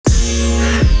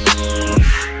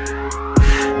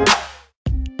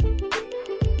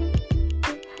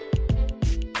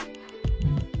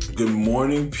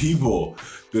morning, people.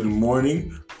 Good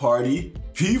morning, party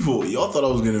people. Y'all thought I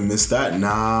was gonna miss that?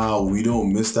 Nah, we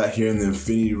don't miss that here in the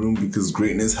Infinity Room because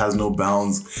greatness has no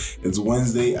bounds. It's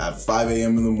Wednesday at 5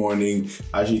 a.m. in the morning.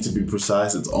 Actually, to be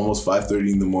precise, it's almost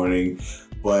 5:30 in the morning.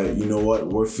 But you know what?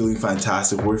 We're feeling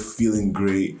fantastic. We're feeling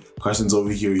great. Carson's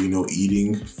over here,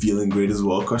 eating, feeling great as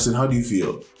well. Carson, how do you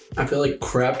feel? I feel like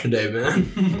crap today,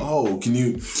 man.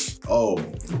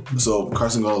 So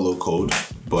Carson got a little cold,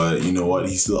 but you know what?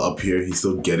 He's still up here. He's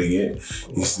still getting it.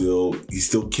 He's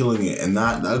still killing it. And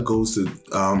that goes to,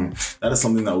 that is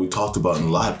something that we talked about in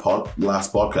the last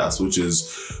podcast, which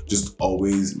is just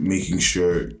always making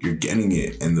sure you're getting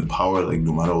it. And the power, like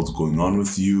no matter what's going on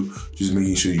with you, just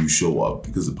making sure you show up,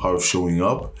 because the power of showing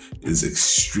up is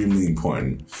extremely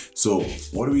important. So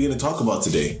what are we going to talk about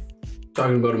today?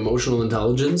 Talking about emotional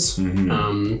intelligence,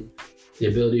 the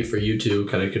ability for you to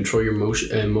kind of control your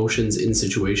emotions in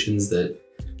situations that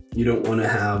you don't want to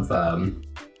have.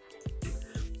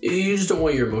 You just don't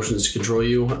want your emotions to control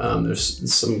you.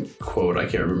 There's some quote, I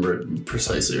can't remember it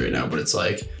precisely right now, but it's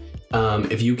like,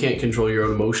 if you can't control your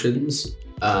own emotions,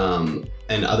 and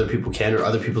other people can, or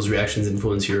other people's reactions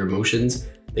influence your emotions,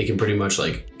 they can pretty much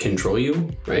like control you,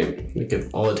 right? Like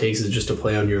if all it takes is just to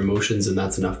play on your emotions and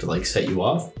that's enough to like set you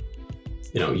off,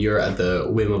 you're at the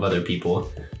whim of other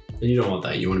people, and you don't want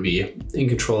that. You want to be in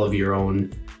control of your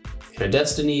own kind of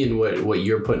destiny and what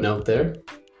you're putting out there.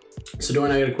 So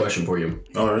Dorian, I got a question for you.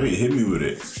 All right, hit me with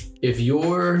it. If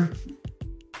you're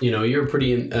a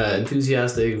pretty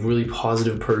enthusiastic, really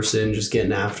positive person, just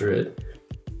getting after it,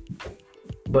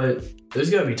 but there's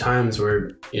got to be times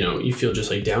where, you feel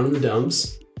just like down in the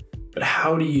dumps, but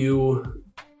how do you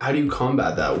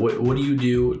combat that? What do you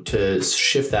do to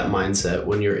shift that mindset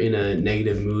when you're in a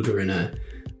negative mood or in a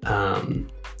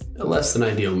less than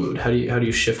ideal mood? How do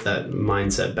you shift that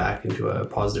mindset back into a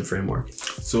positive framework?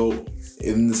 So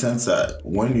in the sense that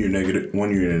when you're in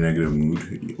a negative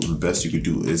mood, the best you could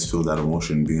do is feel that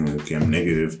emotion, being like, okay, I'm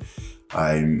negative,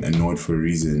 I'm annoyed for a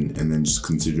reason, and then just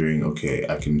considering, okay,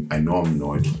 I know I'm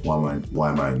annoyed. Why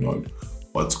am I annoyed?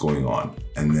 What's going on?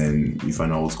 And then you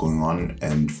find out what's going on,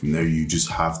 and from there you just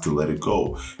have to let it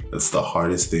go. That's the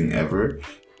hardest thing ever.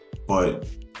 But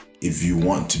if you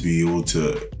want to be able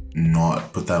to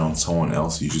not put that on someone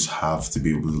else, you just have to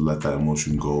be able to let that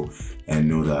emotion go and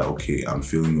know that, okay, I'm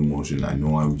feeling the emotion, I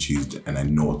know I'm cheesed, and I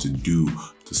know what to do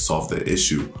to solve the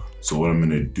issue. So what I'm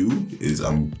gonna do is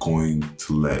I'm going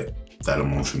to let that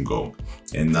emotion go.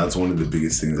 And that's one of the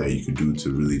biggest things that you can do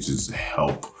to really just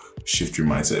help shift your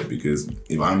mindset. Because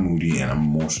if I'm moody and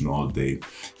I'm emotional all day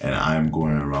and I'm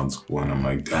going around school and I'm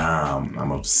like, damn,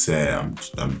 I'm upset,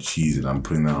 I'm cheesing, I'm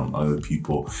putting that on other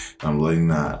people, and I'm letting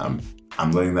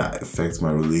that affect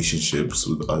my relationships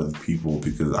with other people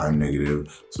because I'm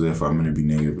negative. So therefore I'm going to be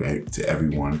negative to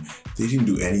everyone. They didn't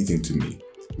do anything to me.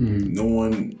 No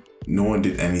one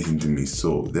did anything to me.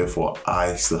 So therefore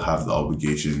I still have the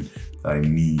obligation that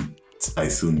I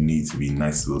still need to be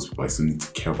nice to those people. I still need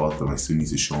to care about them. I still need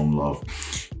to show them love.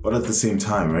 But at the same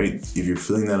time, right, if you're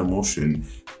feeling that emotion,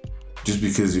 just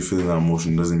because you're feeling that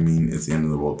emotion doesn't mean it's the end of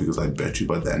the world, because I bet you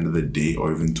by the end of the day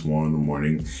or even tomorrow in the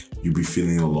morning, you'll be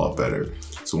feeling a lot better.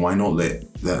 So why not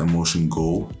let that emotion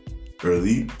go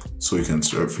early so you can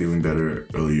start feeling better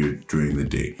earlier during the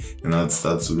day? And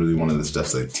that's really one of the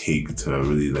steps I take to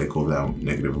really let go of that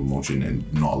negative emotion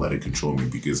and not let it control me.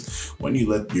 Because when you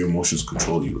let your emotions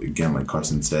control you, again, like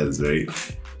Carson says, right,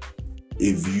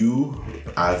 if you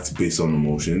act based on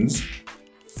emotions,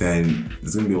 then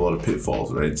there's going to be a lot of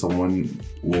pitfalls, right?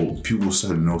 People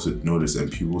start to notice,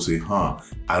 and people say,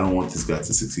 I don't want this guy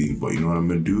to succeed, but you know what I'm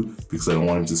going to do? Because I don't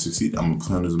want him to succeed, I'm going to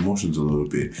play on his emotions a little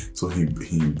bit. So he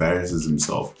embarrasses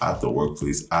himself at the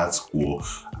workplace, at school,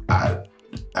 at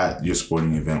your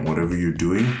sporting event, whatever you're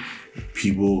doing,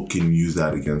 people can use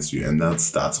that against you. And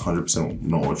that's 100%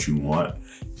 not what you want.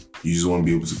 You just want to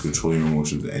be able to control your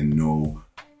emotions and know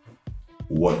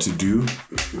what to do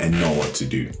and know what to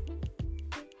do.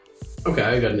 Okay,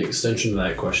 I got an extension to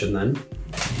that question then.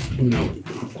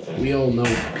 We all know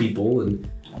people, and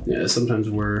sometimes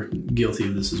we're guilty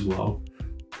of this as well,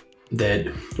 that,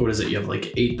 you have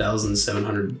like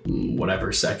 8,700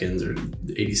 whatever seconds or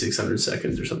 8,600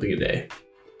 seconds or something a day.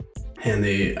 And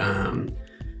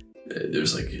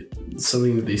there's like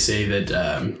something that they say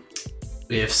that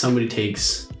if somebody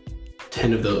takes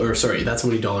 10 of those, that's how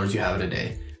many dollars you have in a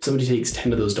day. If somebody takes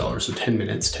 10 of those dollars, so 10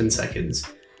 minutes, 10 seconds,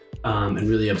 and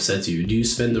really upsets you, do you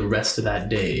spend the rest of that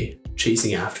day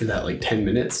chasing after that like 10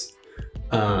 minutes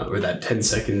or that 10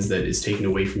 seconds that is taken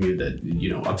away from you that,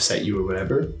 upset you or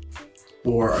whatever?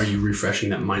 Or are you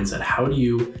refreshing that mindset? How do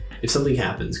you, if something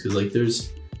happens, because like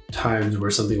there's times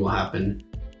where something will happen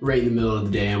right in the middle of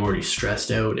the day, I'm already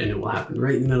stressed out, and it will happen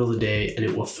right in the middle of the day, and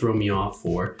it will throw me off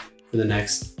for the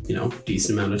next,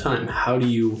 decent amount of time. How do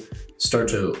you start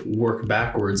to work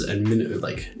backwards and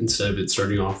instead of it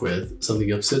starting off with something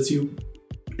upsets you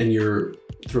and you're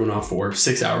thrown off for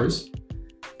 6 hours,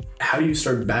 how do you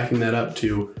start backing that up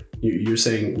to, you're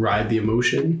saying ride the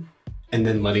emotion and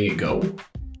then letting it go?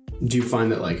 Do you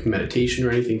find that like meditation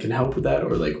or anything can help with that?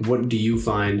 Or like, what do you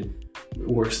find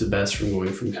works the best from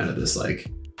going from kind of this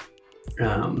like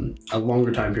a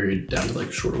longer time period down to like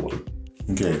a shorter one?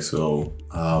 Okay, so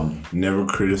never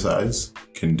criticize,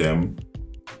 condemn,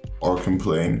 or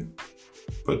complain,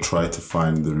 but try to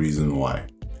find the reason why.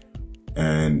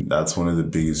 And that's one of the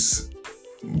biggest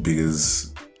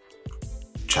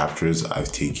chapters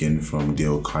I've taken from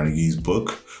Dale Carnegie's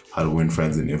book, How to Win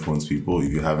Friends and Influence People.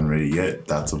 If you haven't read it yet,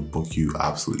 that's a book you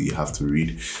absolutely have to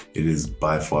read. It is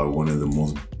by far one of the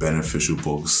most beneficial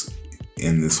books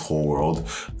in this whole world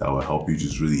that will help you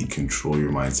just really control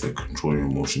your mindset, control your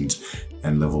emotions,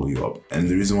 and level you up. And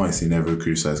the reason why I say never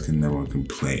criticize, condemn, or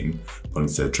complain, but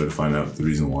instead try to find out the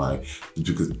reason why, is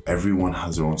because everyone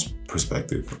has their own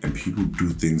perspective, and people do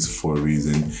things for a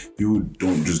reason. People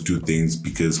don't just do things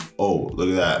because, oh, look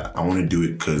at that, I want to do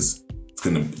it because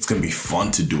it's gonna be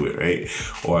fun to do it, right?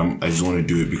 Or I just want to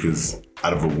do it because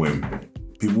out of a whim.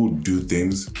 People do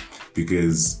things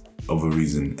because of a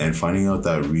reason, and finding out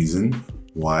that reason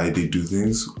why they do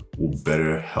things will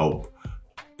better help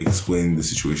explain the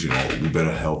situation, or will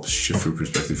better help shift your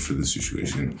perspective for the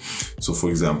situation. So for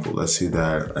example, let's say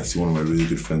that I see one of my really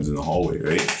good friends in the hallway,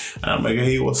 right? And I'm like,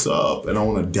 hey, what's up? And I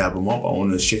want to dab them up, I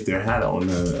want to shake their hand, I want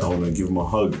to give them a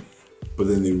hug. But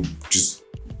then they just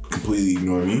completely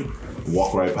ignore me,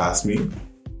 walk right past me,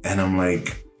 and I'm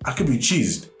like, I could be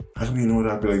cheesed. I could be annoyed.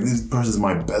 I'd be like, this person's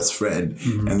my best friend,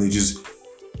 and they just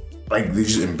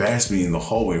embarrassed me in the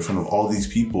hallway in front of all these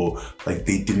people, like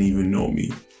they didn't even know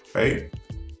me, right?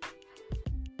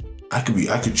 I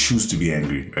could choose to be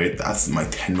angry, right? That's my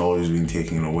 $10 being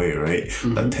taken away, right?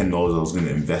 That $10 I was going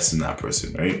to invest in that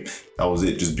person, right? That was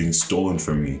it, just being stolen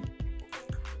from me.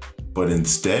 But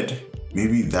instead,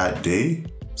 maybe that day,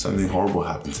 something horrible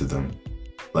happened to them.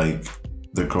 Like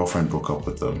their girlfriend broke up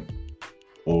with them,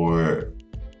 or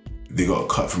they got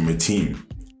cut from a team,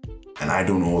 and I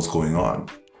don't know what's going on.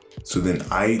 So then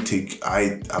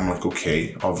I'm like,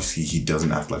 okay, obviously he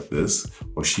doesn't act like this,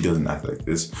 or she doesn't act like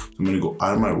this. So I'm gonna go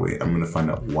out of my way. I'm gonna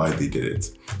find out why they did it.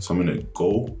 So I'm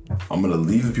gonna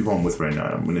leave the people I'm with right now.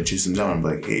 I'm gonna chase them down. I'm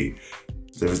like, hey,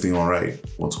 is everything all right?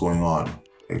 What's going on?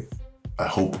 Like, I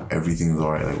hope everything is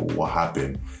all right. Like, what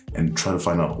happened? And try to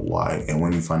find out why. And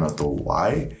when you find out the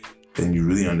why, then you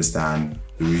really understand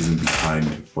the reason behind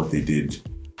what they did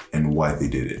and why they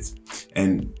did it.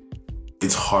 And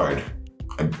it's hard.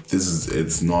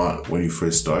 It's not when you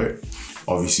first start.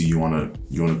 Obviously you wanna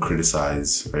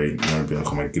criticize, right? You wanna be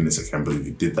like, oh my goodness, I can't believe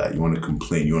you did that. You wanna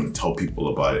complain, you wanna tell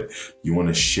people about it, you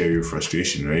wanna share your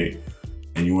frustration, right?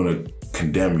 And you wanna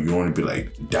condemn, you wanna be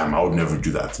like, damn, I would never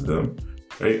do that to them,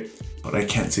 right? But I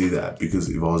can't say that, because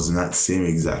if I was in that same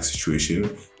exact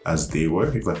situation as they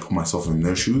were, if I put myself in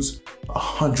their shoes,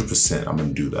 100% I'm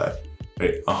gonna do that.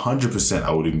 Right? 100%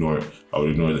 I would ignore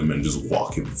them and just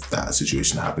walk if that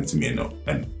situation happened to me,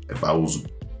 and if I was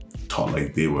taught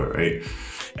like they were, right?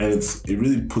 And it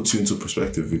really puts you into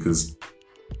perspective, because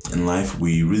in life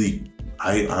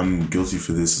I'm guilty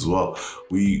for this as well.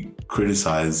 We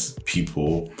criticize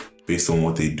people based on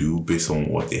what they do, based on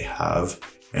what they have,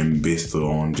 and based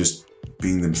on just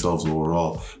being themselves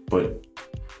overall. But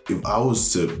if I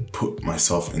was to put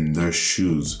myself in their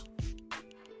shoes,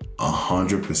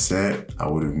 100% I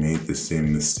would have made the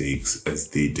same mistakes as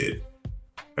they did,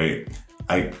 right?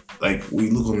 We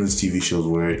look on these TV shows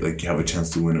where like you have a chance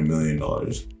to win $1 million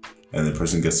and the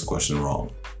person gets the question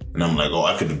wrong, and I'm like, oh,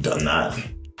 I could have done that.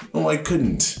 No, I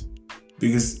couldn't,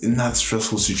 because in that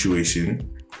stressful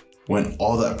situation, when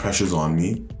all that pressure's on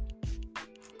me,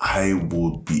 I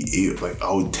would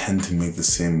tend to make the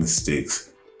same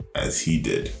mistakes as he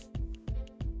did.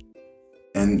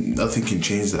 And nothing can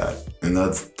change that. And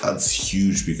that's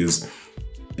huge, because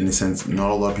in a sense, not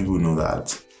a lot of people know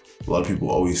that. A lot of people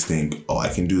always think, oh,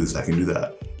 I can do this, I can do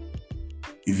that.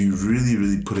 If you really,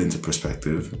 really put it into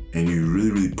perspective, and you really,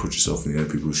 really put yourself in the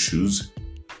other people's shoes,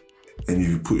 and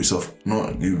you put yourself,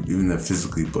 not even that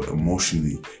physically, but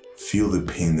emotionally, feel the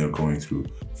pain they're going through,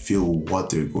 feel what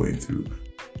they're going through,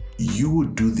 you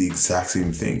would do the exact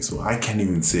same thing. So I can't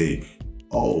even say,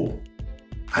 oh,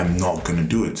 I'm not gonna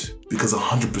do it, because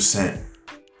 100%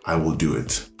 I will do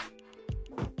it.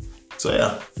 So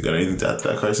yeah, you got anything to add to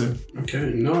that, Carson?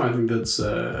 Okay, no, I think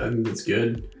that's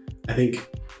good. I think,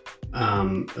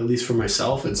 at least for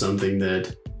myself, it's something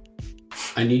that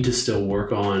I need to still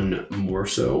work on more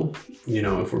so, you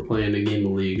know, if we're playing a game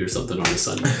of League or something on a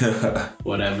Sunday,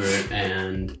 whatever.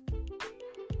 And,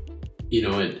 you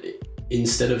know,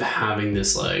 instead of having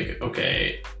this like,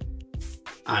 okay,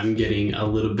 I'm getting a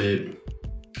little bit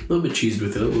cheesed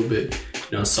with it, a little bit,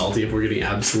 you know, salty if we're getting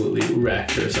absolutely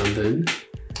wrecked or something.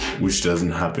 Which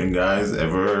doesn't happen, guys,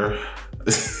 ever.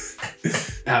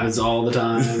 Happens all the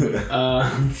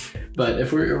time. But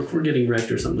if we're getting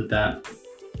wrecked or something like that,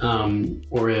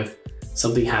 or if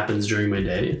something happens during my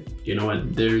day, you know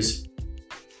what, there's,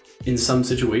 in some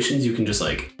situations you can just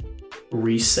like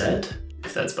reset,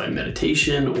 if that's by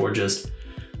meditation or just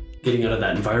getting out of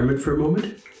that environment for a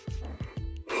moment.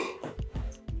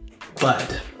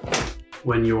 But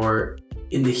when you're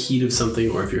in the heat of something,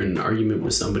 or if you're in an argument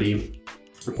with somebody,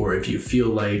 or if you feel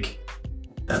like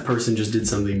that person just did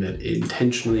something that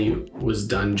intentionally was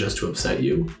done just to upset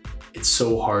you, it's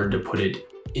so hard to put it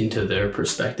into their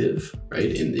perspective,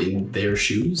 right? In their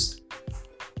shoes.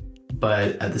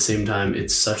 But at the same time,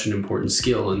 it's such an important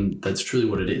skill, and that's truly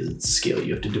what it is. It's a skill.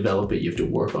 You have to develop it. You have to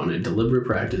work on it. Deliberate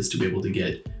practice to be able to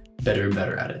get better and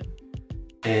better at it.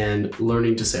 And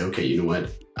learning to say, okay, you know what?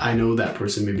 I know that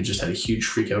person maybe just had a huge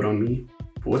freak out on me,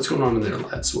 but what's going on in their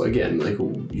lives? So again, like,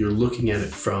 you're looking at it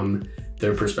from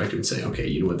their perspective and saying, okay,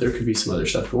 you know what? There could be some other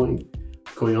stuff going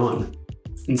on.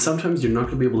 And sometimes you're not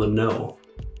going to be able to know.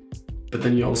 But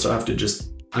then you also have to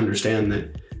just understand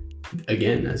that,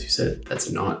 again, as you said, that's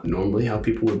not normally how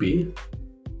people would be.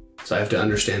 So I have to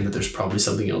understand that there's probably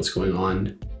something else going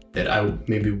on that I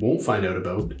maybe won't find out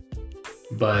about,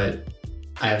 but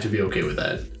I have to be okay with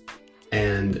that.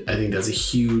 And I think that's a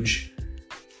huge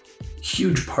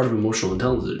part of emotional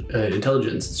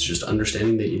intelligence. It's just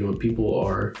understanding that, you know, people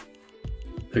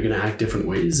they're going to act different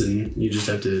ways, and you just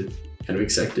have to kind of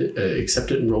accept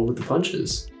it and roll with the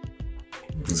punches.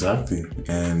 Exactly.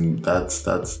 And that's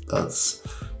something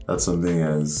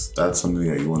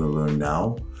that you want to learn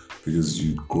now, because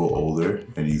you grow older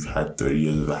and you've had 30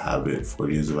 years of a habit,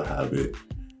 40 years of a habit,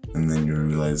 and then you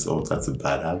realize, oh, that's a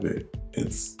bad habit.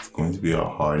 It's going to be a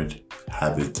hard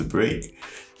habit to break,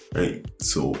 right?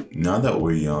 So now that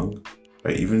we're young,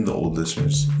 right, even the old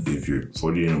listeners, if you're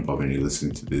 40 and above and you're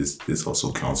listening to this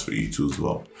also counts for you too as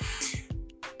well.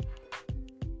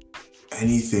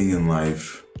 Anything in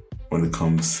life, when it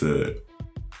comes to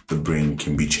the brain,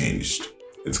 can be changed.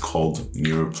 It's called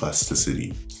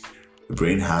neuroplasticity. The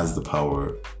brain has the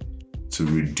power to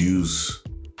reduce,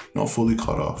 not fully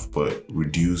cut off, but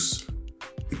reduce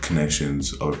the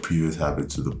connections of a previous habit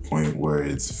to the point where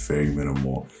it's very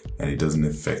minimal and it doesn't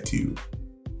affect you.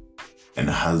 And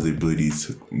it has the ability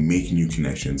to make new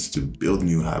connections, to build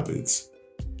new habits,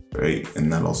 right?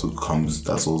 And that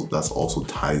also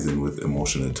ties in with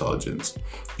emotional intelligence.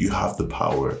 You have the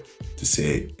power to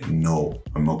say, no,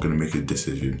 I'm not going to make a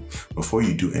decision. Before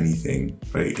you do anything,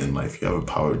 right, in life, you have a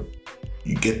power.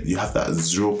 You have that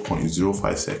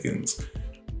 0.05 seconds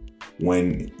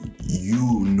when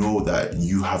you know that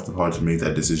you have the power to make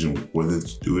that decision, whether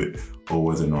to do it or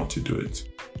whether not to do it.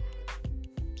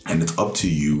 And it's up to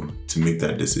you to make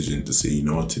that decision to say, you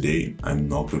know what, today I'm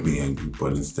not going to be angry,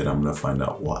 but instead I'm going to find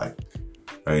out why,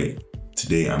 right?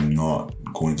 Today I'm not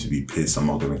going to be pissed. I'm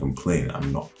not going to complain.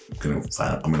 I'm going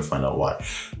to find out why.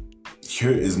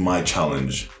 Here is my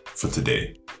challenge for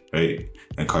today, right?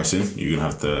 And Carson, you're going to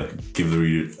have to give the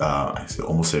reader, I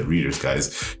almost said readers,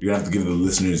 guys. You're going to have to give the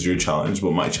listeners your challenge.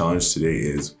 But my challenge today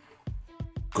is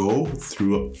go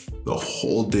through the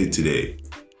whole day today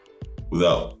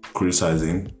without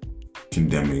criticizing,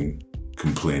 condemning,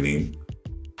 complaining,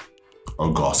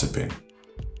 or gossiping.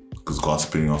 Because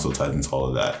gossiping also ties into all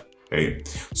of that, right?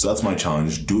 So that's my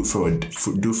challenge. Do it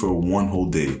for one whole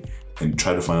day and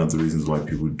try to find out the reasons why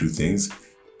people do things.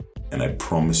 And I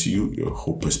promise you, your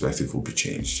whole perspective will be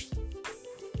changed.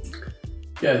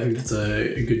 Yeah, I think that's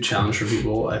a good challenge for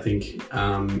people. I think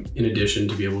in addition,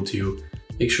 to be able to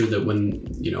make sure that when,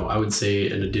 I would say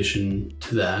in addition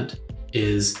to that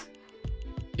is,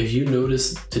 if you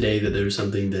notice today that there's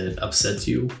something that upsets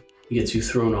you, it gets you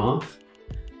thrown off,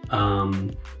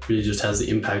 really just has the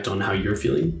impact on how you're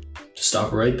feeling, to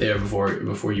stop right there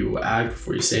before you act,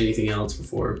 before you say anything else,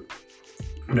 before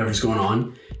whatever's going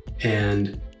on,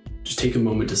 and just take a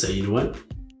moment to say, you know what,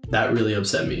 that really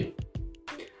upset me.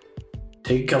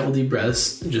 Take a couple deep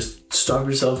breaths, just stop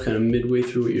yourself kind of midway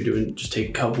through what you're doing. Just take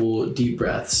a couple deep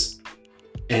breaths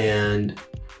and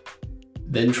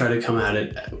then try to come at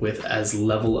it with as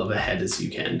level of a head as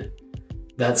you can.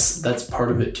 That's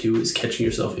part of it too, is catching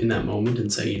yourself in that moment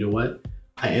and saying, you know what,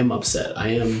 I am upset, I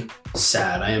am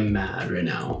sad, I am mad right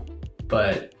now,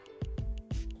 but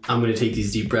I'm going to take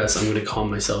these deep breaths, I'm going to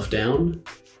calm myself down,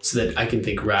 so that I can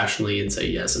think rationally and say,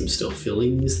 yes, I'm still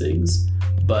feeling these things,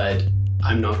 but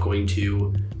I'm not going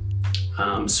to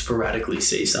sporadically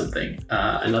say something.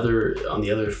 On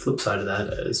the other flip side of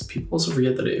that is people also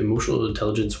forget that emotional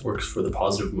intelligence works for the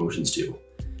positive emotions too.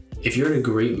 If you're in a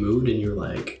great mood and you're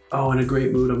like, oh, in a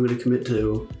great mood, I'm going to commit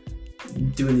to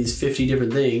doing these 50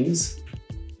 different things.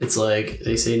 It's like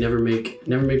they say, never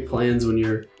make plans when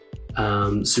you're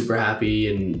super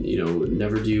happy, and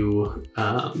never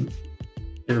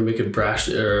make a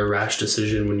rash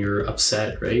decision when you're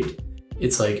upset, right?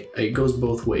 It's like it goes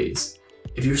both ways.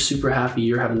 If you're super happy,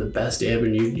 you're having the best day ever,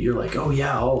 and you're like, oh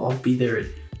yeah, I'll be there at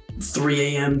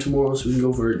 3 a.m. tomorrow so we can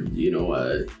go for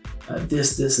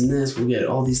this and this. We'll get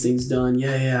all these things done.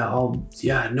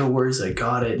 No worries, I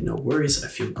got it. No worries, I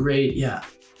feel great. Yeah.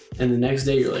 And the next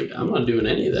day you're like, I'm not doing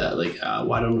any of that. Like,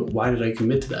 why did I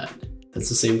commit to that? That's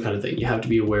the same kind of thing. You have to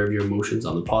be aware of your emotions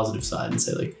on the positive side and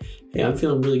say like, hey, I'm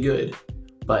feeling really good,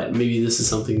 but maybe this is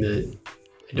something that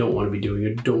I don't want to be doing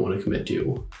or don't want to commit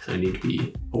to. And I need to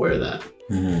be aware of that.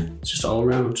 Mm-hmm. It's just all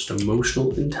around, just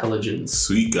emotional intelligence.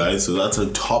 Sweet, guys. So that's our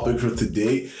topic for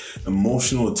today,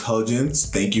 emotional intelligence.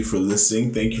 Thank you for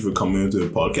listening. Thank you for coming into the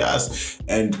podcast.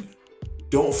 And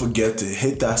don't forget to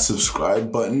hit that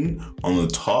subscribe button on the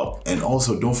top. And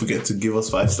also don't forget to give us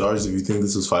 5 stars if you think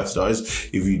this was 5 stars.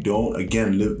 If you don't,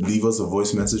 again, leave us a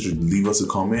voice message or leave us a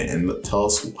comment and tell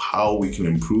us how we can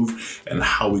improve and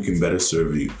how we can better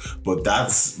serve you. But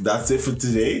that's it for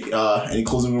today. Any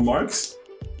closing remarks?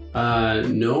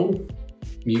 No.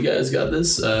 You guys got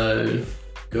this.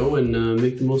 Go and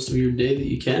make the most of your day that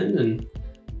you can and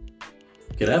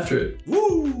get after it.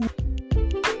 Woo!